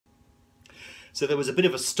So there was a bit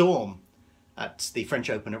of a storm at the French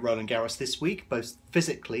Open at Roland Garros this week, both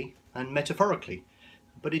physically and metaphorically.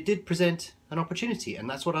 But it did present an opportunity, and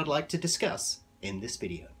that's what I'd like to discuss in this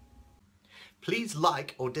video. Please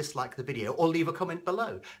like or dislike the video or leave a comment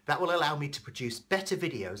below. That will allow me to produce better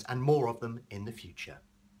videos and more of them in the future.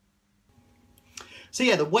 So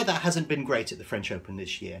yeah, the weather hasn't been great at the French Open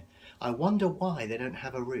this year. I wonder why they don't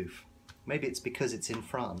have a roof. Maybe it's because it's in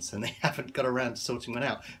France and they haven't got around to sorting one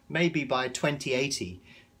out. Maybe by 2080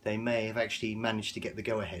 they may have actually managed to get the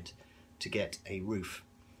go-ahead to get a roof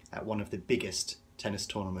at one of the biggest tennis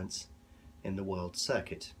tournaments in the world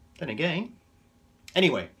circuit. Then again,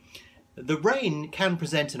 anyway, the rain can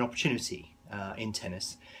present an opportunity in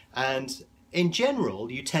tennis, and in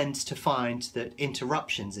general you tend to find that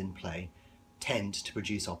interruptions in play tend to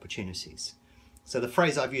produce opportunities. So the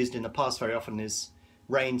phrase I've used in the past very often is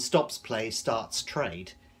rain stops play, starts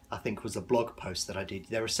trade, I think was a blog post that I did.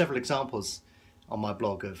 There are several examples on my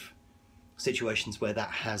blog of situations where that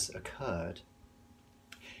has occurred.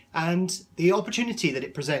 And the opportunity that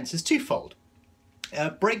it presents is twofold.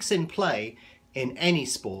 Breaks in play in any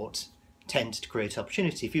sport tend to create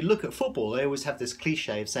opportunity. If you look at football, they always have this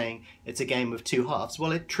cliche of saying it's a game of two halves.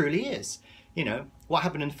 Well, it truly is. You know, what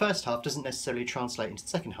happened in the first half doesn't necessarily translate into the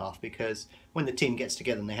second half, because when the team gets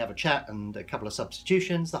together and they have a chat and a couple of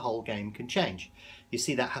substitutions, the whole game can change. You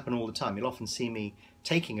see that happen all the time. You'll often see me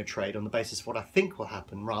taking a trade on the basis of what I think will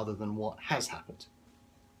happen rather than what has happened.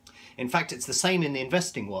 In fact, it's the same in the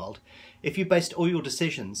investing world. If you based all your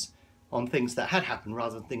decisions on things that had happened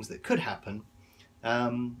rather than things that could happen,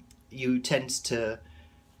 you tend to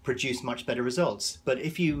produce much better results. But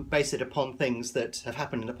if you base it upon things that have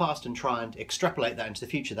happened in the past and try and extrapolate that into the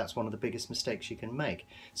future, that's one of the biggest mistakes you can make.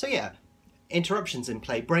 So yeah, interruptions in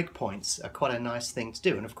play, break points, are quite a nice thing to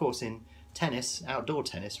do. And of course in tennis, outdoor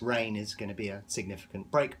tennis, rain is going to be a significant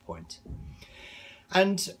break point.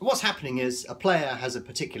 And what's happening is a player has a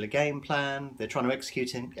particular game plan, they're trying to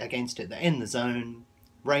execute against it, they're in the zone,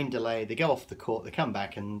 rain delay, they go off the court, they come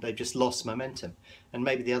back and they've just lost momentum, and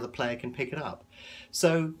maybe the other player can pick it up.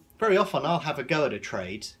 So very often I'll have a go at a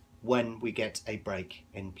trade when we get a break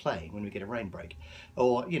in play, when we get a rain break.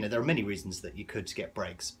 Or, you know, there are many reasons that you could get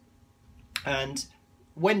breaks. And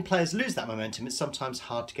when players lose that momentum, it's sometimes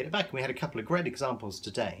hard to get it back. And we had a couple of great examples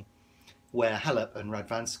today where Halep and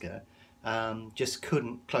Radwanksa just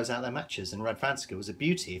couldn't close out their matches, and Radwanksa was a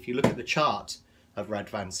beauty. If you look at the chart of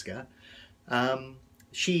Radwanksa,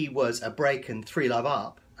 she was a break and 3-love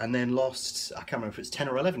up and then lost, I can't remember if it's 10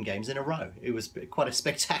 or 11 games in a row. It was quite a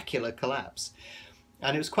spectacular collapse.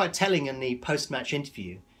 And it was quite telling in the post-match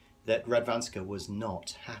interview that Radwanksa was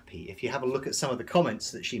not happy. If you have a look at some of the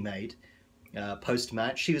comments that she made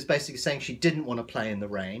post-match, she was basically saying she didn't want to play in the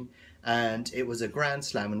rain, and it was a Grand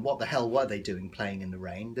Slam, and what the hell were they doing playing in the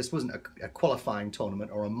rain? This wasn't a qualifying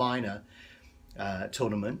tournament or a minor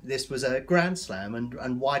tournament. This was a Grand Slam,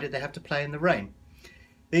 and why did they have to play in the rain?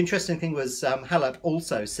 The interesting thing was Halep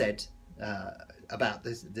also said about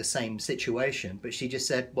the same situation, but she just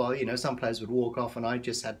said, well, you know, some players would walk off and I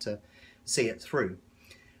just had to see it through.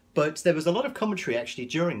 But there was a lot of commentary actually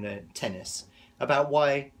during the tennis about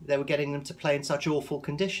why they were getting them to play in such awful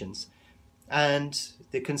conditions. And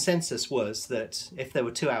the consensus was that if there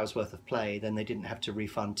were 2 hours worth of play, then they didn't have to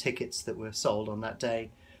refund tickets that were sold on that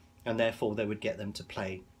day, and therefore they would get them to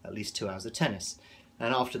play at least 2 hours of tennis.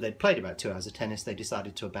 And after they'd played about 2 hours of tennis, they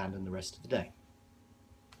decided to abandon the rest of the day.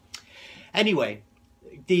 Anyway,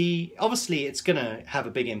 obviously it's going to have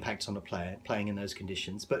a big impact on the player playing in those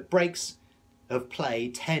conditions, but breaks of play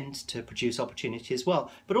tend to produce opportunity as well.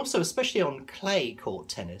 But also, especially on clay court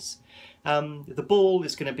tennis, the ball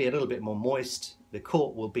is going to be a little bit more moist, the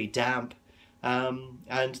court will be damp,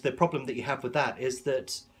 and the problem that you have with that is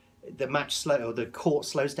that the court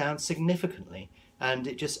slows down significantly, and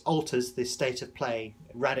it just alters the state of play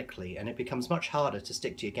radically, and it becomes much harder to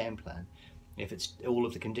stick to your game plan if it's all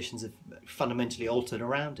of the conditions have fundamentally altered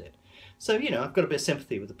around it. So, you know, I've got a bit of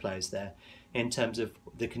sympathy with the players there in terms of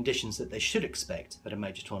the conditions that they should expect at a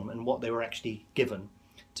major tournament and what they were actually given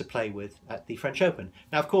to play with at the French Open.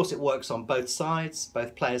 Now, of course, it works on both sides.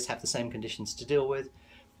 Both players have the same conditions to deal with,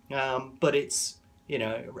 but it's, you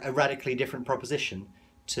know, a radically different proposition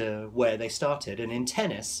to where they started. And in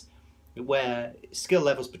tennis, where skill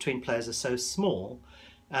levels between players are so small,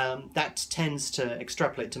 that tends to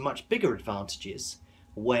extrapolate to much bigger advantages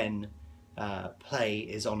when play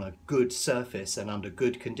is on a good surface and under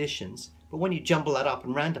good conditions. But when you jumble that up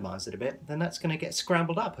and randomise it a bit, then that's going to get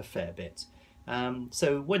scrambled up a fair bit.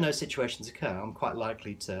 So when those situations occur, I'm quite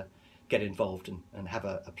likely to get involved and have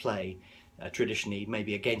a play traditionally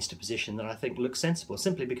maybe against a position that I think looks sensible,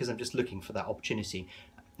 simply because I'm just looking for that opportunity.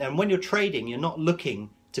 And when you're trading, you're not looking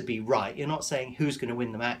to be right. You're not saying who's going to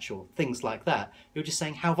win the match or things like that. You're just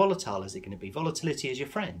saying how volatile is it going to be. Volatility is your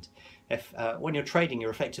friend. If when you're trading,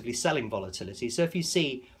 you're effectively selling volatility. So if you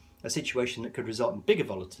see a situation that could result in bigger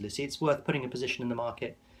volatility, it's worth putting a position in the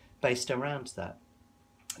market based around that.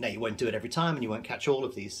 Now, you won't do it every time and you won't catch all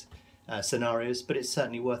of these scenarios, but it's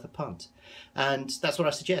certainly worth a punt. And that's what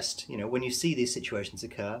I suggest. You know, when you see these situations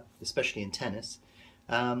occur, especially in tennis,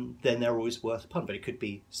 then they're always worth a punt. But it could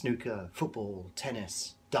be snooker, football,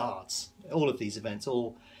 tennis, darts. All of these events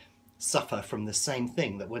all suffer from the same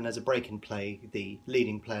thing, that when there's a break in play, the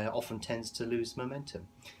leading player often tends to lose momentum.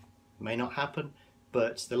 It may not happen,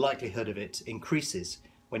 but the likelihood of it increases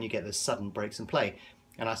when you get those sudden breaks in play.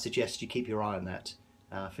 And I suggest you keep your eye on that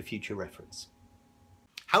for future reference.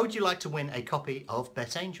 How would you like to win a copy of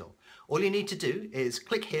BetAngel? All you need to do is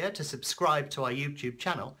click here to subscribe to our YouTube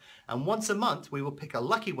channel, and once a month we will pick a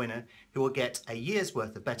lucky winner who will get a year's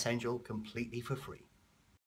worth of BetAngel completely for free.